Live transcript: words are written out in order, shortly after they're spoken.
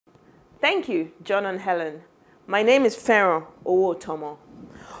Thank you, John and Helen. My name is Ifeoluwa Fashola.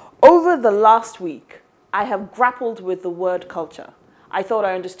 Over the last week, I have grappled with the word culture. I thought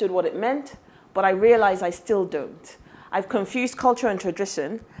I understood what it meant, but I realize I still don't. I've confused culture and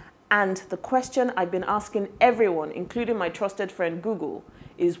tradition, and the question I've been asking everyone, including my trusted friend Google,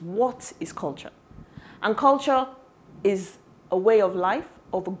 is what is culture? And culture is a way of life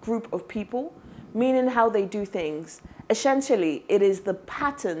of a group of people, meaning how they do things. Essentially, it is the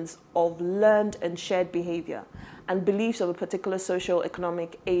patterns of learned and shared behavior and beliefs of a particular social,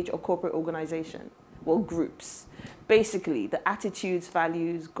 economic, age, or corporate organization, well, groups. Basically, the attitudes,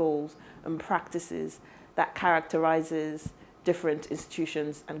 values, goals, and practices that characterizes different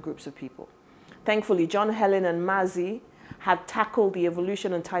institutions and groups of people. Thankfully, John, Helen, and Mazi have tackled the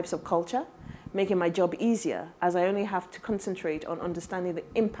evolution and types of culture, making my job easier as I only have to concentrate on understanding the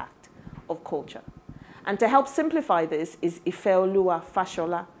impact of culture. And to help simplify this is Ifeoluwa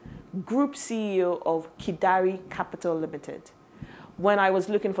Fashola, Group CEO of Kedari Capital Limited. When I was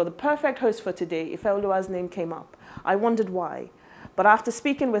looking for the perfect host for today, Ifeoluwa's name came up. I wondered why, but after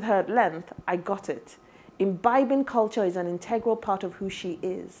speaking with her at length, I got it. Imbibing culture is an integral part of who she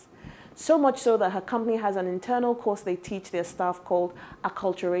is. So much so that her company has an internal course they teach their staff called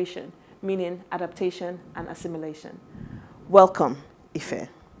acculturation, meaning adaptation and assimilation. Welcome, Ife. Thank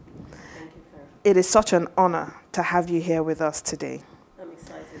you, Fer. It is such an honor to have you here with us today. I'm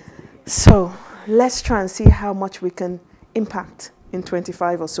excited to be here. So let's try and see how much we can impact in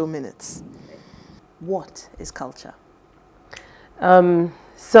 25 or so minutes. Okay. What is culture?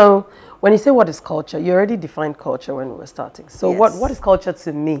 So when you say what is culture, you already defined culture when we were starting. So Yes. what is culture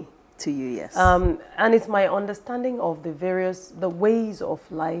to me? To you, yes. And it's my understanding of the ways of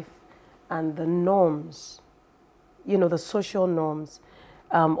life and the norms, you know, the social norms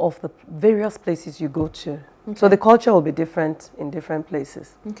of the various places you go to. Okay. So the culture will be different in different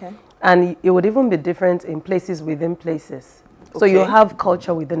places. Okay. And it would even be different in places within places. So Okay. you have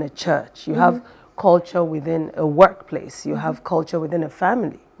culture within a church, you have culture within a workplace, you have culture within a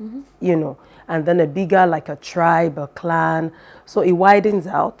family, you know, and then a bigger, like a tribe, a clan. So it widens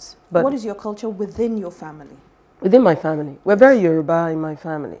out. But What is your culture within your family? within my family, we're very Yoruba in my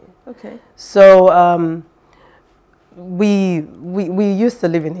family. Okay. So we used to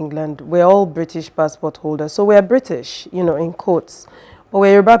live in England. We're all British passport holders. So we're British, you know, in quotes. But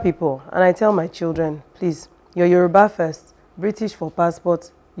we're Yoruba people. And I tell my children, please, you're Yoruba first, British for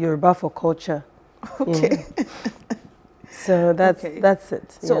passport, Yoruba for culture. Okay. You know? So that's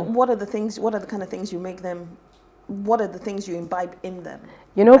it. So yeah. what are the kind of things you make them, what are the things you imbibe in them,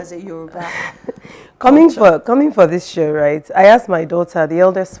 You know, as a Yoruba? coming for this show, right? I asked my daughter, the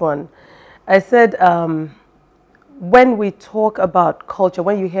eldest one, I said, when we talk about culture,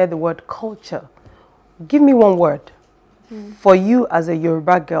 when you hear the word culture, give me one word. For you as a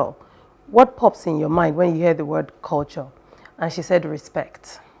Yoruba girl, what pops in your mind when you hear the word culture? And she said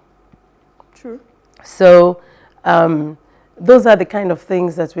respect. True. So those are the kind of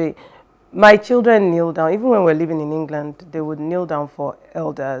things that my children kneel down. Even when we're living in England, they would kneel down for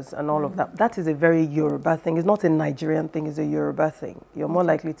elders and all of that. That is a very Yoruba thing. It's not a Nigerian thing, it's a Yoruba thing. You're more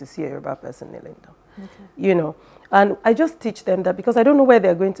likely to see a Yoruba person kneeling down. Okay. You know, and I just teach them that because I don't know where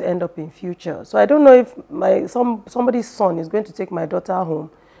they're going to end up in future. So I don't know if somebody's son is going to take my daughter home,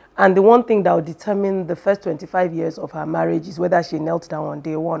 and the one thing that will determine the first 25 years of her marriage is whether she knelt down on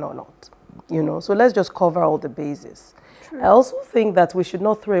day one or not. You know, so let's just cover all the bases. True. I also think that we should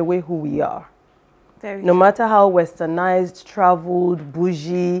not throw away who we are. No matter how westernized, traveled,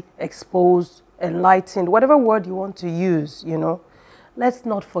 bougie, exposed, enlightened, whatever word you want to use, you know, let's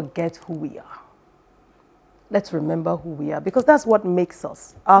not forget who we are. Let's remember who we are, because that's what makes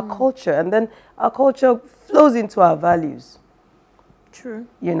us, our culture, and then our culture flows into our values. True.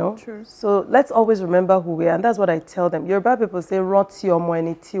 You know? True. So let's always remember who we are, and that's what I tell them. Yoruba people say, "Roti omo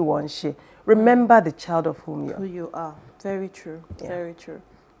eni ti won se." Remember the child of whom you are. Who you are. Very true. Yeah. Very true.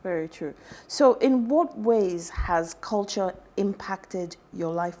 Very true. So in what ways has culture impacted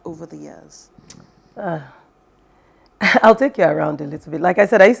your life over the years? I'll take you around a little bit. Like I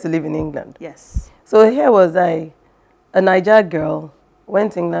said, I used to live in England. Yes. So here was I, a Niger girl,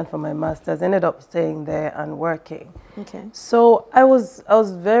 went to England for my master's, ended up staying there and working. Okay. So I was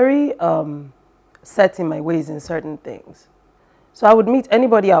very set in my ways in certain things. So I would meet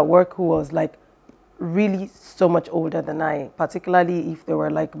anybody at work who was like really so much older than I, particularly if they were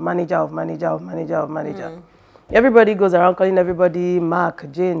like manager of manager of manager of manager. Everybody goes around calling everybody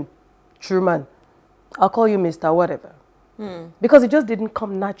Mark, Jane, Truman. I'll call you Mr. Whatever. Because it just didn't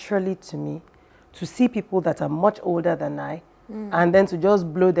come naturally to me to see people that are much older than I and then to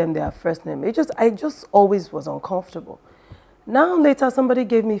just blow them their first name. I just always was uncomfortable. Now later somebody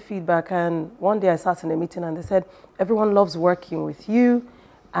gave me feedback, and one day I sat in a meeting and they said, everyone loves working with you,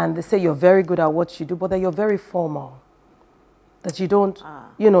 and they say you're very good at what you do, but that you're very formal. That you don't,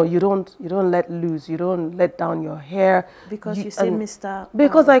 you know, you don't let loose, you don't let down your hair. Because you say Mr.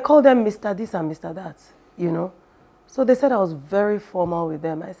 Because I call them Mr. this and Mr. that, you know. So they said I was very formal with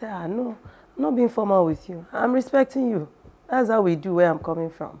them. I said, no, I'm not being formal with you. I'm respecting you. That's how we do where I'm coming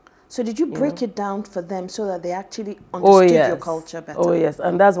from. So did you break it down for them so that they actually understood your culture better? Oh, yes.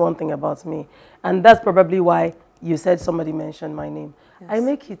 And that's one thing about me. And that's probably why you said somebody mentioned my name. Yes. I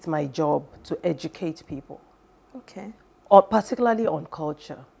make it my job to educate people. Okay. Or particularly on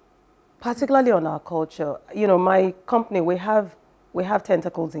culture. Particularly on our culture. You know, my company, we have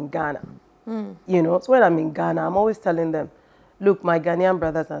tentacles in Ghana. You know, so when I'm in Ghana, I'm always telling them, look, my Ghanaian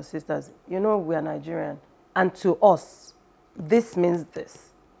brothers and sisters, you know, we are Nigerian. And to us, this means this.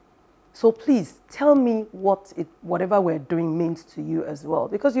 So please tell me whatever we're doing means to you as well.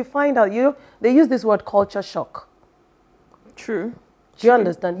 Because you find out, they use this word culture shock. True. Do you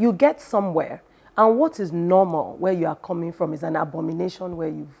understand? You get somewhere, and what is normal where you are coming from is an abomination where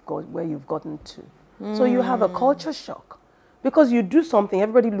you've gotten to. So you have a culture shock. Because you do something,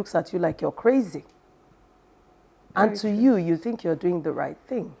 everybody looks at you like you're crazy. And to you, you think you're doing the right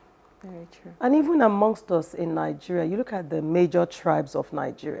thing. Very true. And even amongst us in Nigeria, you look at the major tribes of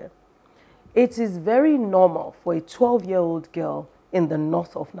Nigeria. It is very normal for a 12-year-old girl in the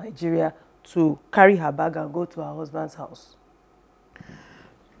north of Nigeria to carry her bag and go to her husband's house.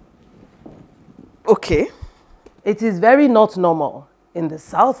 Okay. It is very not normal in the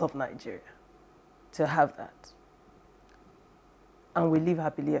south of Nigeria to have that. And we live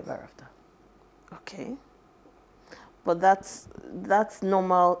happily ever after. Okay. But that's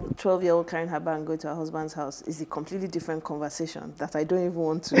normal. 12-year-old carrying her bag and going to her husband's house is a completely different conversation that I don't even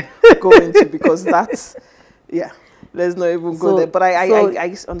want to go into, because that's, yeah, let's not even go there. But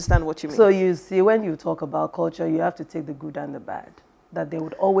I understand what you mean. So you see, when you talk about culture, you have to take the good and the bad. That there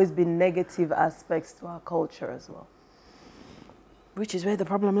would always be negative aspects to our culture as well. Which is where the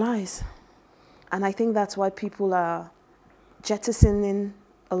problem lies. And I think that's why people are jettisoning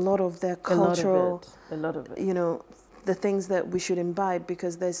a lot of their cultural, a lot of it. You know, the things that we should imbibe,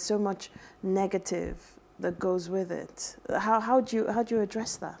 because there's so much negative that goes with it. How do you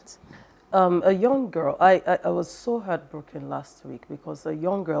address that? A young girl, I was so heartbroken last week because a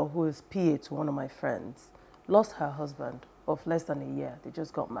young girl who is PA to one of my friends lost her husband of less than a year. They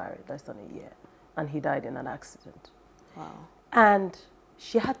just got married less than a year, and he died in an accident. Wow. And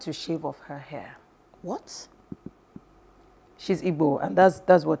she had to shave off her hair. What? She's Igbo, and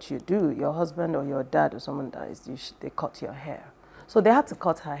that's what you do. Your husband or your dad or someone dies, they cut your hair. So they had to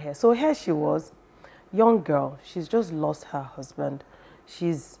cut her hair. So here she was, young girl. She's just lost her husband.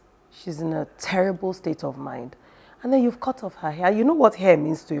 She's in a terrible state of mind. And then you've cut off her hair. You know what hair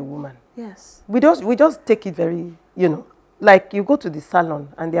means to a woman? Yes. We just take it very, you know, like you go to the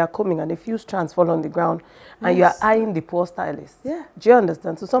salon and they are combing and a few strands fall on the ground, and you are eyeing the poor stylist. Yeah. Do you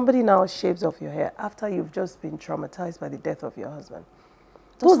understand? So somebody now shaves off your hair after you've just been traumatized by the death of your husband.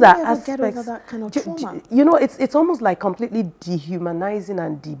 Those are aspects. Get over that kind of trauma? You know, it's almost like completely dehumanizing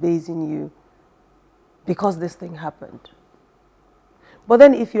and debasing you because this thing happened. But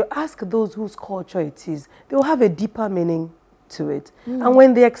then if you ask those whose culture it is, they will have a deeper meaning to it. And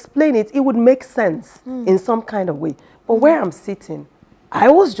when they explain it, it would make sense in some kind of way. But where I'm sitting, I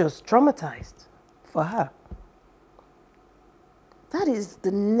was just traumatized for her. That is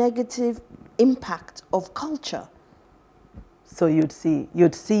the negative impact of culture. So you'd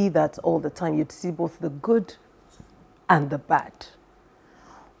see that all the time. You'd see both the good and the bad.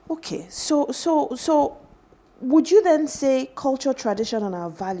 Okay, so would you then say culture, tradition, and our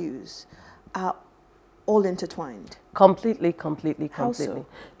values are all intertwined? Completely. How so?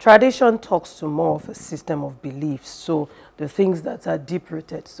 Tradition talks to more of a system of beliefs. So the things that are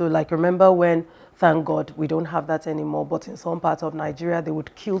deep-rooted. So like remember when, thank God, we don't have that anymore, but in some parts of Nigeria, they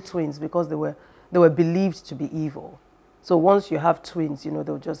would kill twins because they were believed to be evil. So once you have twins, you know,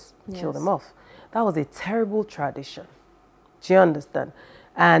 they'll just kill them off. That was a terrible tradition. Do you understand?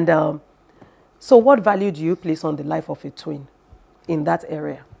 And so what value do you place on the life of a twin in that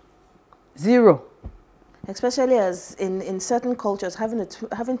area? Zero. Especially as in certain cultures,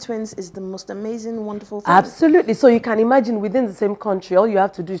 having twins is the most amazing, wonderful thing. Absolutely. So you can imagine within the same country, all you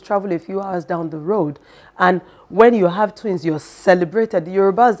have to do is travel a few hours down the road. And when you have twins, you're celebrated. The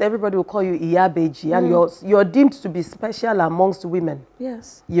Yorubas, everybody will call you Iyabeji, and you're deemed to be special amongst women.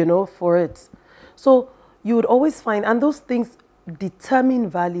 Yes. You know, for it. So you would always find, and those things determine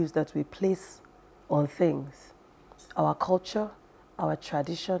values that we place on things. Our culture, our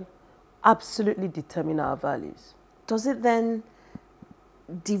tradition, absolutely determine our values. does it then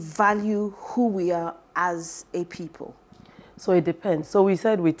devalue who we are as a people? So it depends. So we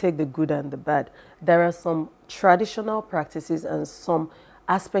said we take the good and the bad. There are some traditional practices and some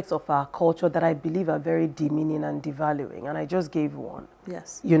aspects of our culture that I believe are very demeaning and devaluing. And I just gave one.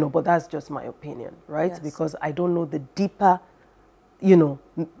 Yes. You know, but that's just my opinion, right? Yes. Because I don't know the deeper, you know,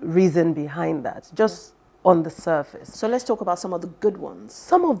 reason behind that. Just on the surface. So let's talk about some of the good ones.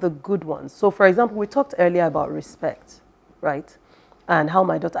 Some of the good ones. So for example, we talked earlier about respect, right? And how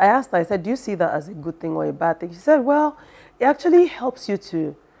my daughter, I asked her, I said, do you see that as a good thing or a bad thing? She said, well, it actually helps you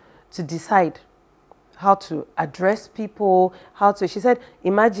to decide how to address people, she said,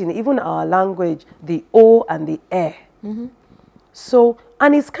 imagine even our language, the O and the E. Mm-hmm. So,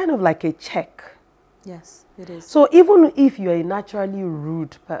 and it's kind of like a check. Yes, it is. So even if you're a naturally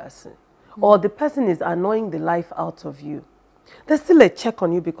rude person, or the person is annoying the life out of you, there's still a check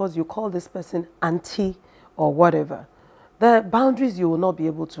on you because you call this person auntie or whatever. The boundaries you will not be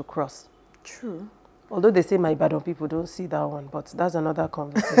able to cross. True. Although they say my Ibadan people don't see that one, but that's another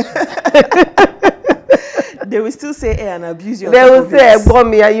conversation. They will still say and abuse you. They will say,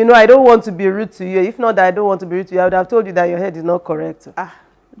 Bomi, you know, I don't want to be rude to you. If not that I don't want to be rude to you, I would have told you that your head is not correct.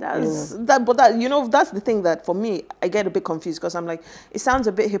 That's you know, that's the thing that for me, I get a bit confused because I'm like, it sounds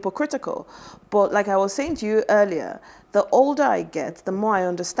a bit hypocritical. But like I was saying to you earlier, the older I get, the more I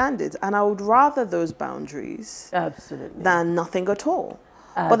understand it. And I would rather those boundaries than nothing at all.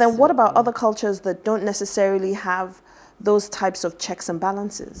 But then what about other cultures that don't necessarily have those types of checks and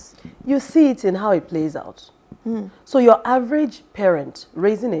balances? You see it in how it plays out. So your average parent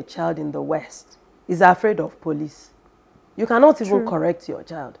raising a child in the West is afraid of police. You cannot even correct your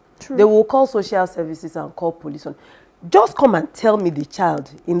child. They will call social services and call police on. Just come and tell me the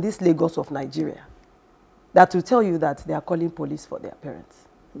child in this Lagos of Nigeria that will tell you that they are calling police for their parents.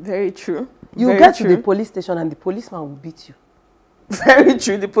 Very true. You get to the police station and the policeman will beat you. Very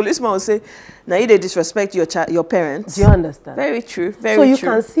true. The policeman will say, now you disrespect your parents. Do you understand? Very true. Very true. So you true.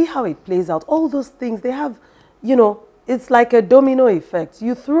 can see how it plays out. All those things, they have, you know, it's like a domino effect.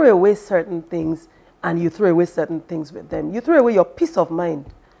 You throw away certain things and you throw away certain things with them. You throw away your peace of mind,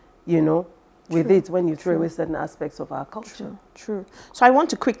 you know, with it when you throw away certain aspects of our culture. True. So I want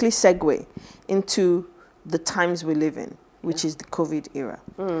to quickly segue into the times we live in, which is the COVID era.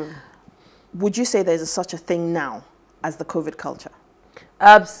 Would you say there's such a thing now as the COVID culture?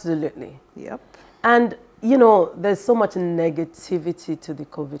 Absolutely. Yep. And, you know, there's so much negativity to the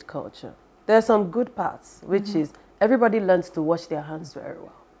COVID culture. There are some good parts, which is everybody learns to wash their hands very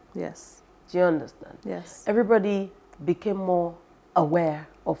well. Yes. Do you understand? Yes. Everybody became more aware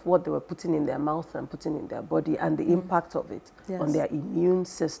of what they were putting in their mouth and putting in their body and the impact of it on their immune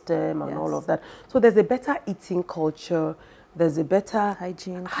system and all of that. So there's a better eating culture, there's a better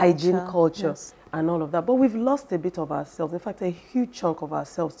hygiene culture and all of that. But we've lost a bit of ourselves, in fact, a huge chunk of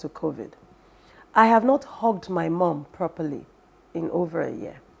ourselves to COVID. I have not hugged my mom properly in over a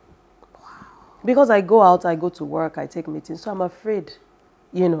year. Wow. Because I go out, I go to work, I take meetings, so I'm afraid,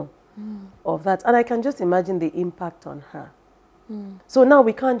 you know, of that. And I can just imagine the impact on her. So now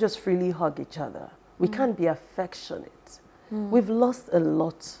we can't just freely hug each other. We can't be affectionate. We've lost a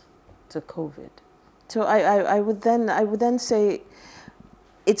lot to COVID. So I would then say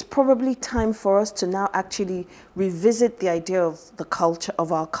it's probably time for us to now actually revisit the idea of the culture,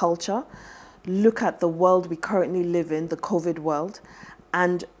 of our culture, look at the world we currently live in, the COVID world,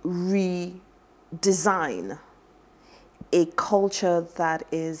 and redesign a culture that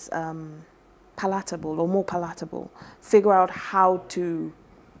is palatable or more palatable. Figure out how to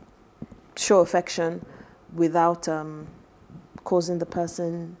show affection without causing the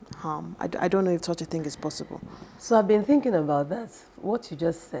person harm. I don't know if such a thing is possible. So I've been thinking about that, what you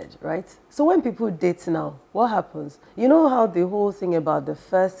just said, right? So when people date now, what happens? You know how the whole thing about the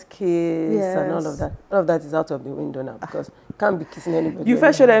first kiss and all of that is out of the window now because you can't be kissing anybody. You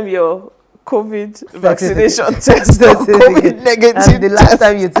first show them your COVID vaccination test or COVID negative and the last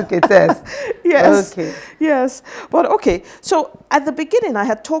time you took a test. Yes. Okay. Yes. But okay, so at the beginning I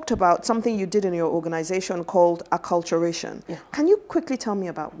had talked about something you did in your organization called acculturation. Yeah. Can you quickly tell me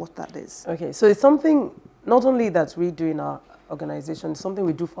about what that is? Okay, so it's something not only that we do in our organization, it's something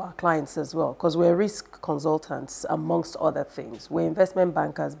we do for our clients as well, because we're risk consultants amongst other things. We're investment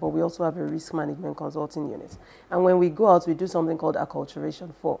bankers, but we also have a risk management consulting unit. And when we go out, we do something called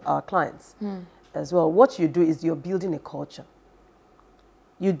acculturation for our clients as well. What you do is you're building a culture.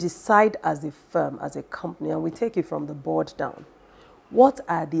 You decide as a firm, as a company, and we take it from the board down. What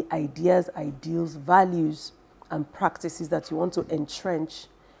are the ideas, ideals, values, and practices that you want to entrench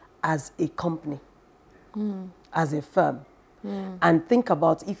as a company, as a firm? And think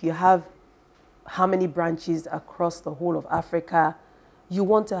about if you have how many branches across the whole of Africa. You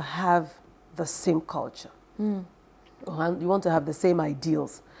want to have the same culture. You want to have the same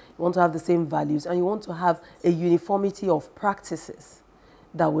ideals. You want to have the same values, and you want to have a uniformity of practices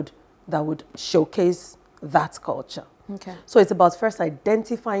that would showcase that culture. Okay. So it's about first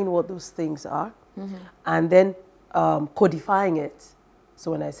identifying what those things are, and then codifying it.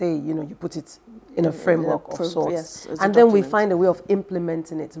 So when I say, you put it in a framework of sorts, yes, and then we find a way of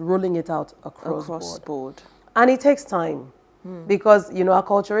implementing it, rolling it out across board. And it takes time, because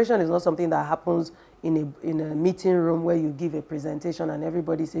acculturation is not something that happens in a meeting room where you give a presentation and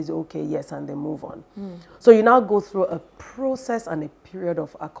everybody says, okay, yes, and they move on. So you now go through a process and a period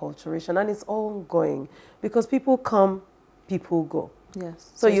of acculturation, and it's ongoing, because people come, people go.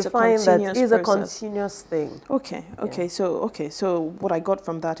 Yes. So you find that it's a continuous thing. Okay. Yeah. So what I got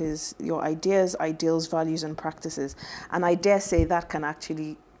from that is your ideas, ideals, values, and practices. And I dare say that can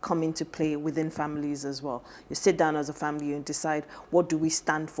actually come into play within families as well. You sit down as a family and decide, what do we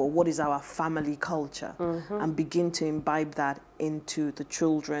stand for? What is our family culture? And begin to imbibe that into the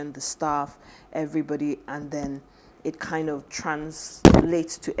children, the staff, everybody, and then it kind of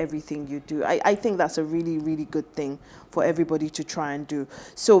translates to everything you do. I think that's a really, really good thing for everybody to try and do.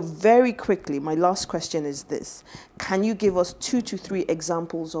 So very quickly, my last question is this. Can you give us 2 to 3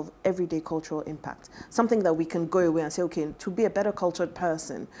 examples of everyday cultural impact? Something that we can go away and say, okay, to be a better cultured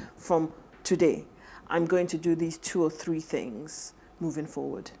person from today, I'm going to do these 2 or 3 things moving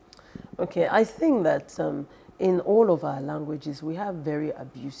forward. Okay, I think that in all of our languages, we have very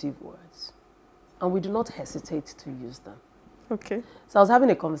abusive words. And we do not hesitate to use them. Okay. So I was having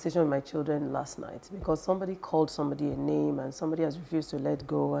a conversation with my children last night, because somebody called somebody a name and somebody has refused to let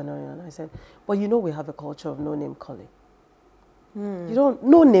go. And I said, well, we have a culture of no name calling.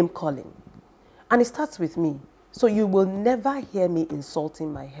 No name calling. And it starts with me. So you will never hear me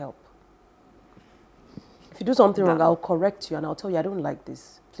insulting my help. If you do something wrong, I'll correct you and I'll tell you, I don't like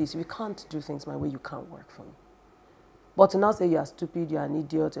this. Please, if you can't do things my way, you can't work for me. But to now say you are stupid, you are an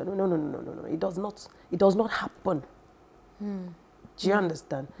idiot, no. It does not happen. Do you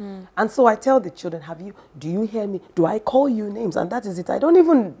understand? And so I tell the children, do you hear me? Do I call you names? And that is it. I don't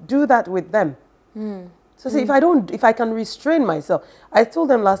even do that with them. So see, if I can restrain myself, I told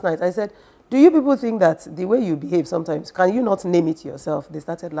them last night, I said, do you people think that the way you behave sometimes, can you not name it yourself? They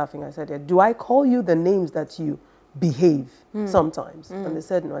started laughing. I said, yeah. Do I call you the names that you behave sometimes? And they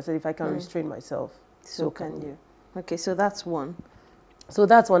said, no. I said, if I can restrain myself, so can you. Okay, so that's one. So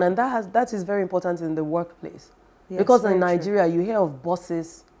that's one, and that is very important in the workplace. Yes, because in Nigeria, you hear of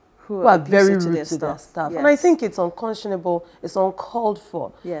bosses who are very rude to their staff. Yes. And I think it's unconscionable, it's uncalled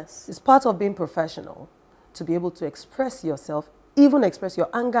for. Yes. It's part of being professional to be able to express yourself, even express your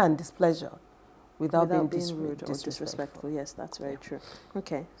anger and displeasure without being rude or disrespectful. Yes, that's very true.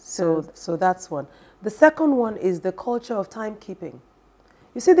 Okay. So that's one. The second one is the culture of timekeeping.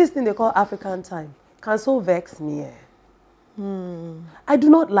 You see this thing they call African time. Can so vex me. I do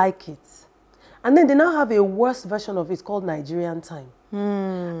not like it. And then they now have a worse version of it called Nigerian time.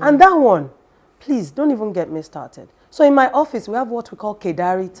 And that one, please don't even get me started. So in my office, we have what we call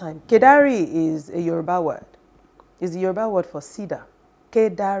Kedari time. Kedari is a Yoruba word. It's the Yoruba word for cedar.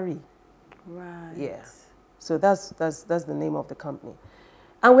 Kedari. Right. Yeah. So that's the name of the company.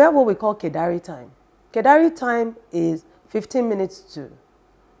 And we have what we call Kedari time. Kedari time is 15 minutes to.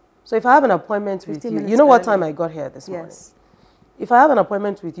 So if I have an appointment with you, you know what time I got here this morning? Yes. If I have an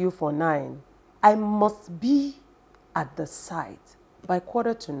appointment with you for 9, I must be at the site by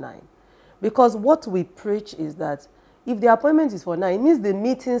 9:15. Because what we preach is that if the appointment is for 9, it means the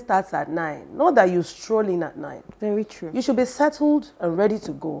meeting starts at 9, not that you stroll in at 9. Very true. You should be settled and ready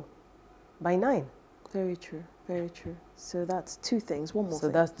to go by 9. Very true. Very true. So that's 2 things. One more thing. So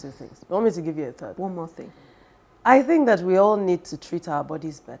that's 2 things. You want me to give you a third? One more thing. I think that we all need to treat our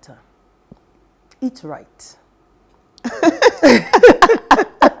bodies better. Eat right.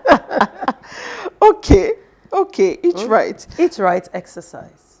 Okay, eat right. Eat right,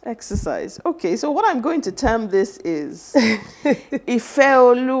 exercise. Exercise. Okay, so what I'm going to term this is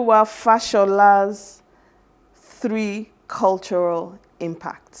Ifeoluwa Fashola's 3 cultural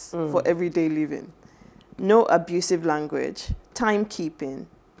impacts for everyday living. No abusive language, timekeeping,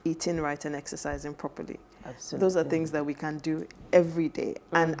 eating right, and exercising properly. Absolutely. Those are things that we can do every day.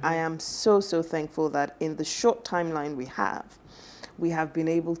 And I am so thankful that in the short timeline we have been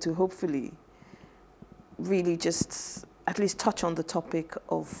able to hopefully really just at least touch on the topic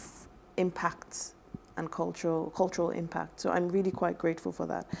of impact and cultural impact. So I'm really quite grateful for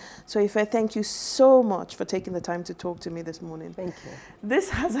that. So Ife, thank you so much for taking the time to talk to me this morning. Thank you.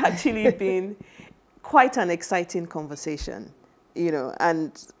 This has actually been quite an exciting conversation,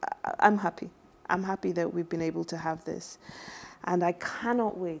 and I'm happy. I'm happy that we've been able to have this. And I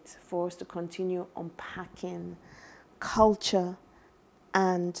cannot wait for us to continue unpacking culture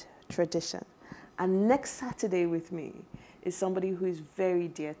and tradition. And next Saturday with me is somebody who is very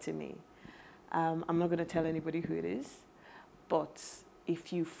dear to me. I'm not going to tell anybody who it is, but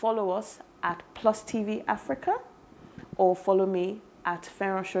if you follow us at Plus TV Africa or follow me at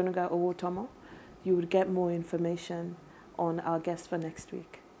Ifeoluwa Fashola, you would get more information on our guest for next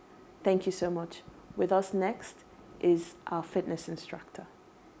week. Thank you so much. With us next is our fitness instructor.